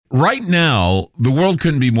Right now, the world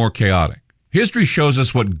couldn't be more chaotic. History shows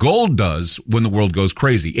us what gold does when the world goes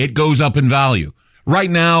crazy. It goes up in value. Right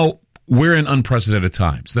now, we're in unprecedented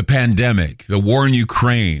times. The pandemic, the war in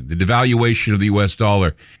Ukraine, the devaluation of the U.S.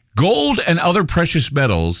 dollar. Gold and other precious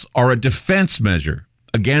metals are a defense measure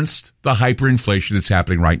against the hyperinflation that's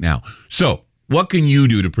happening right now. So, what can you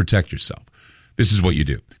do to protect yourself? This is what you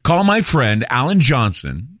do. Call my friend Alan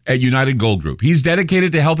Johnson at United Gold Group. He's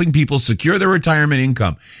dedicated to helping people secure their retirement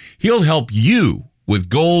income. He'll help you with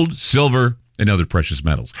gold, silver, and other precious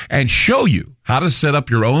metals, and show you how to set up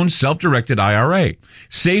your own self-directed IRA.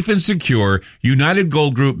 Safe and secure, United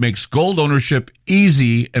Gold Group makes gold ownership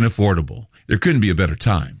easy and affordable. There couldn't be a better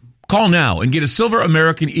time. Call now and get a Silver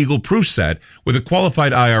American Eagle proof set with a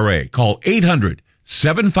qualified IRA. Call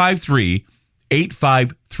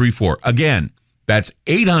 800-753-8534. Again, that's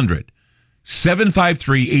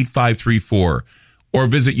 800-753-8534. Or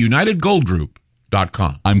visit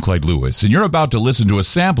UnitedGoldGroup.com. I'm Clyde Lewis, and you're about to listen to a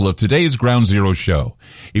sample of today's Ground Zero show.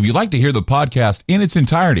 If you'd like to hear the podcast in its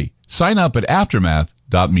entirety, sign up at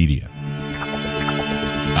aftermath.media.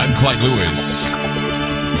 I'm Clyde Lewis,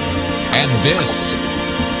 and this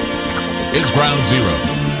is Ground Zero.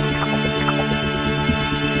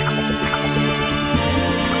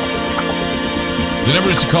 The number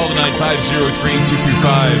is to call tonight,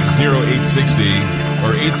 503-225-0860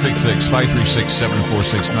 or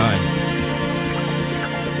 866-536-7469.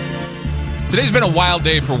 Today's been a wild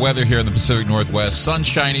day for weather here in the Pacific Northwest.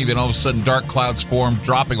 Sunshiny, then all of a sudden dark clouds form,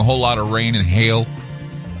 dropping a whole lot of rain and hail.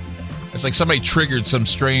 It's like somebody triggered some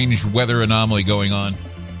strange weather anomaly going on.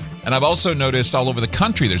 And I've also noticed all over the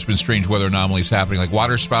country there's been strange weather anomalies happening, like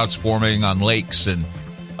water spouts forming on lakes, and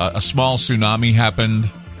a small tsunami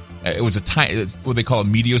happened. It was it's what they call a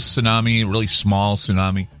meteor tsunami, a really small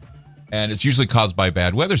tsunami. And it's usually caused by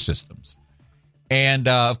bad weather systems. And,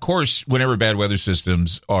 of course, whenever bad weather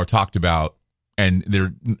systems are talked about, and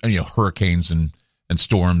they're, hurricanes and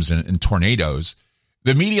storms and tornadoes,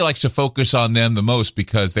 the media likes to focus on them the most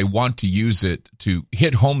because they want to use it to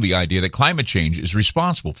hit home the idea that climate change is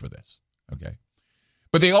responsible for this. Okay.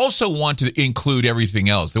 But they also want to include everything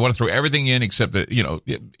else. They want to throw everything in except that,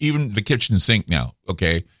 even the kitchen sink now.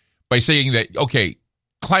 Okay. By saying that, okay,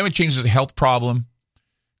 climate change is a health problem.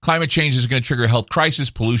 Climate change is going to trigger a health crisis.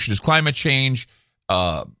 Pollution is climate change.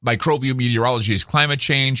 Microbial meteorology is climate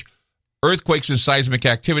change. Earthquakes and seismic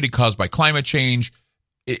activity caused by climate change.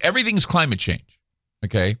 Everything's climate change.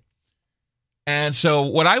 Okay. And so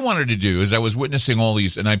what I wanted to do is I was witnessing all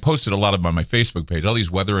these, and I posted a lot of them on my Facebook page, all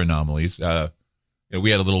these weather anomalies.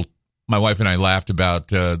 We had my wife and I laughed about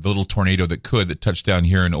the little tornado that touched down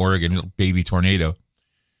here in Oregon, a little baby tornado.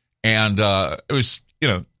 And it was,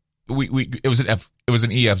 it was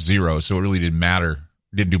an EF0, so it really didn't matter.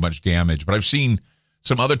 Didn't do much damage. But I've seen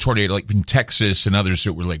some other tornado, like in Texas and others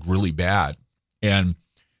that were like really bad. And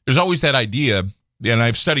there's always that idea, and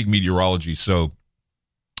I've studied meteorology, so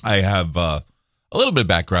I have a little bit of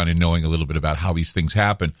background in knowing a little bit about how these things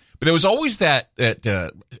happen. But there was always that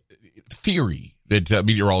theory that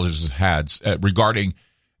meteorologists had regarding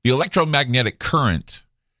the electromagnetic current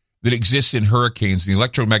that exists in hurricanes, the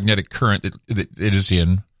electromagnetic current that is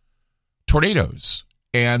in tornadoes.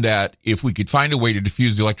 And that if we could find a way to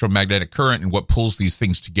diffuse the electromagnetic current and what pulls these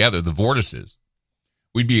things together, the vortices,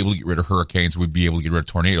 we'd be able to get rid of hurricanes, we'd be able to get rid of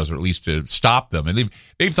tornadoes, or at least to stop them. And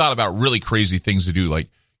they've thought about really crazy things to do, like,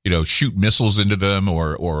 shoot missiles into them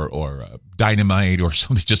or dynamite or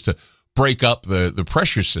something, just to break up the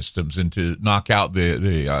pressure systems and to knock out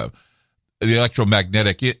the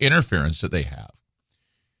electromagnetic interference that they have.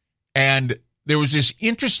 And there was this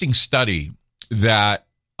interesting study that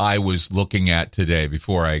I was looking at today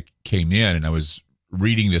before I came in, and I was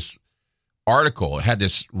reading this article. It had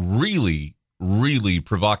this really, really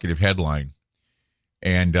provocative headline.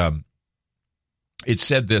 And it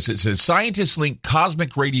said this. It said, scientists link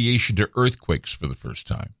cosmic radiation to earthquakes for the first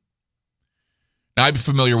time. Now, I'm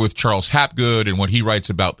familiar with Charles Hapgood and what he writes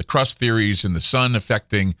about the crust theories and the sun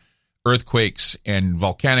affecting earthquakes and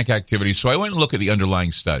volcanic activity. So I went and looked at the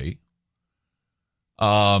underlying study.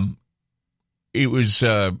 It was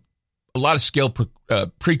a lot of scale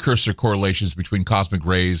precursor correlations between cosmic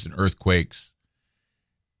rays and earthquakes,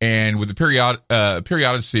 and with the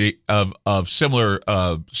periodicity of similar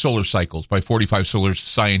solar cycles by 45 solar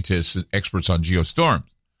scientists and experts on geostorms.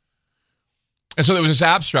 And so there was this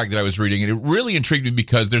abstract that I was reading, and it really intrigued me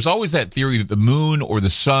because there's always that theory that the moon or the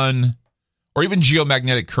sun or even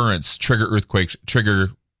geomagnetic currents trigger earthquakes,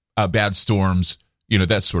 trigger bad storms,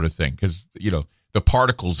 that sort of thing. Because, the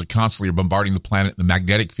particles that constantly are bombarding the planet, the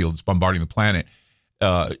magnetic field that's bombarding the planet,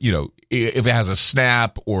 if it has a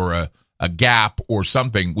snap or a a gap or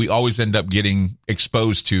something, we always end up getting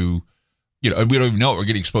exposed to, and we don't even know it. We're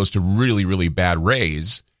getting exposed to really, really bad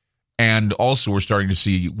rays. And also we're starting to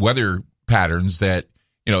see weather patterns that,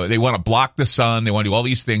 they want to block the sun. They want to do all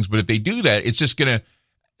these things. But if they do that, it's going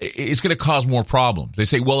to cause more problems. They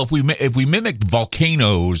say, well, if we mimic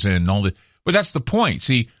volcanoes and all that, but that's the point.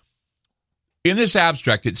 See, in this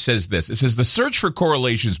abstract, it says this. It says the search for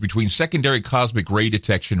correlations between secondary cosmic ray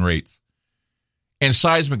detection rates and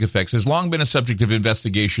seismic effects has long been a subject of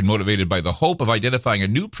investigation motivated by the hope of identifying a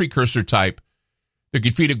new precursor type that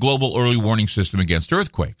could feed a global early warning system against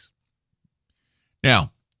earthquakes.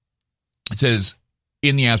 Now, it says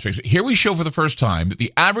in the abstract, here we show for the first time that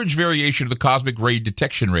the average variation of the cosmic ray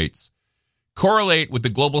detection rates correlate with the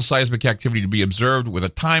global seismic activity to be observed with a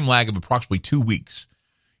time lag of approximately 2 weeks,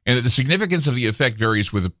 and that the significance of the effect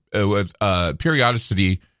varies with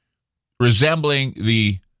periodicity resembling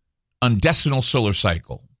the undecennal solar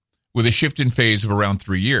cycle, with a shift in phase of around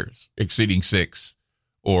 3 years, exceeding 6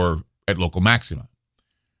 or at local maxima.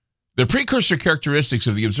 The precursor characteristics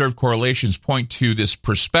of the observed correlations point to this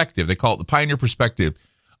perspective, they call it the pioneer perspective,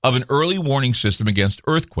 of an early warning system against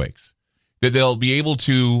earthquakes, that they'll be able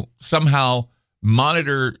to somehow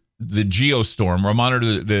monitor the geostorm or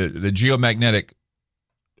monitor the geomagnetic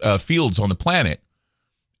fields on the planet.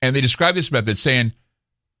 And they describe this method saying,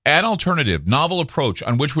 an alternative, novel approach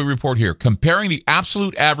on which we report here, comparing the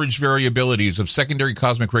absolute average variabilities of secondary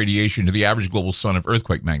cosmic radiation to the average global sun of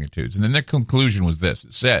earthquake magnitudes. And then their conclusion was this.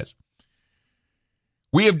 It says,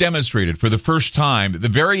 we have demonstrated for the first time that the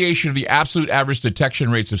variation of the absolute average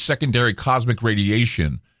detection rates of secondary cosmic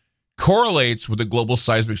radiation correlates with the global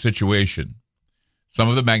seismic situation. Some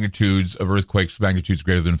of the magnitudes of earthquakes, magnitudes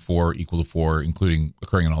greater than 4, equal to 4, including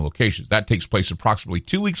occurring in all locations. That takes place approximately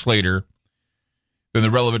 2 weeks later than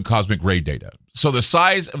the relevant cosmic ray data. So the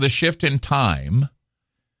size of the shift in time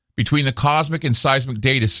between the cosmic and seismic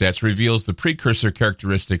data sets reveals the precursor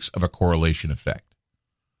characteristics of a correlation effect.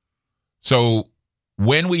 So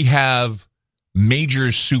when we have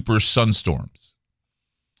major super sunstorms,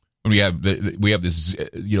 when we have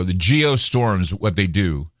the geostorms, what they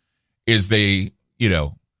do is they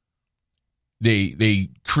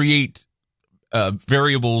create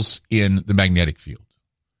variables in the magnetic field.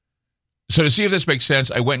 So to see if this makes sense,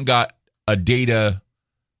 I went and got a data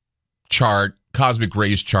chart, cosmic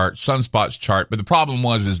rays chart, sunspots chart. But the problem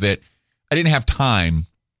is that I didn't have time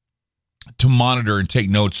to monitor and take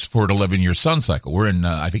notes for an 11-year sun cycle. We're in,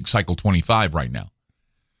 I think, cycle 25 right now.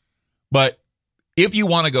 But if you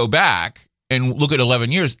want to go back and look at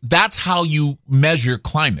 11 years, that's how you measure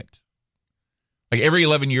climate. Like every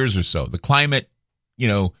 11 years or so, the climate,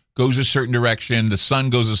 goes a certain direction. The sun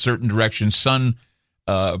goes a certain direction. Sun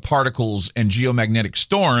particles and geomagnetic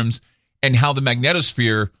storms, and how the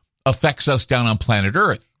magnetosphere affects us down on planet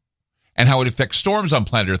Earth, and how it affects storms on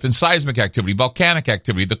planet Earth and seismic activity, volcanic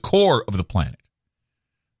activity, the core of the planet.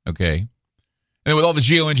 Okay? And then with all the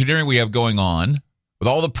geoengineering we have going on, with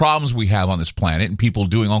all the problems we have on this planet and people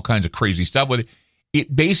doing all kinds of crazy stuff with it,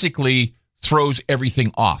 it basically throws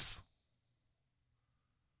everything off.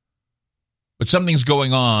 But something's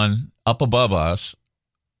going on up above us,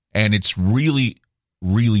 and it's really,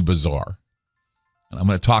 really bizarre. And I'm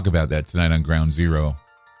going to talk about that tonight on Ground Zero.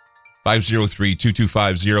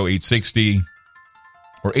 503-225-0860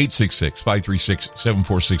 or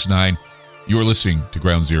 866-536-7469. You're listening to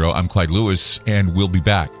Ground Zero. I'm Clyde Lewis, and we'll be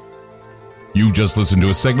back. You just listened to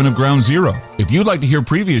a segment of Ground Zero. If you'd like to hear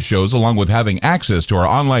previous shows along with having access to our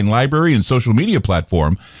online library and social media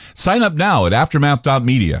platform, sign up now at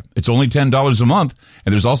aftermath.media. It's only $10 a month,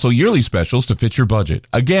 and there's also yearly specials to fit your budget.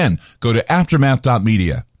 Again, go to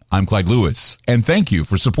aftermath.media. I'm Clyde Lewis, and thank you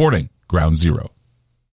for supporting Ground Zero.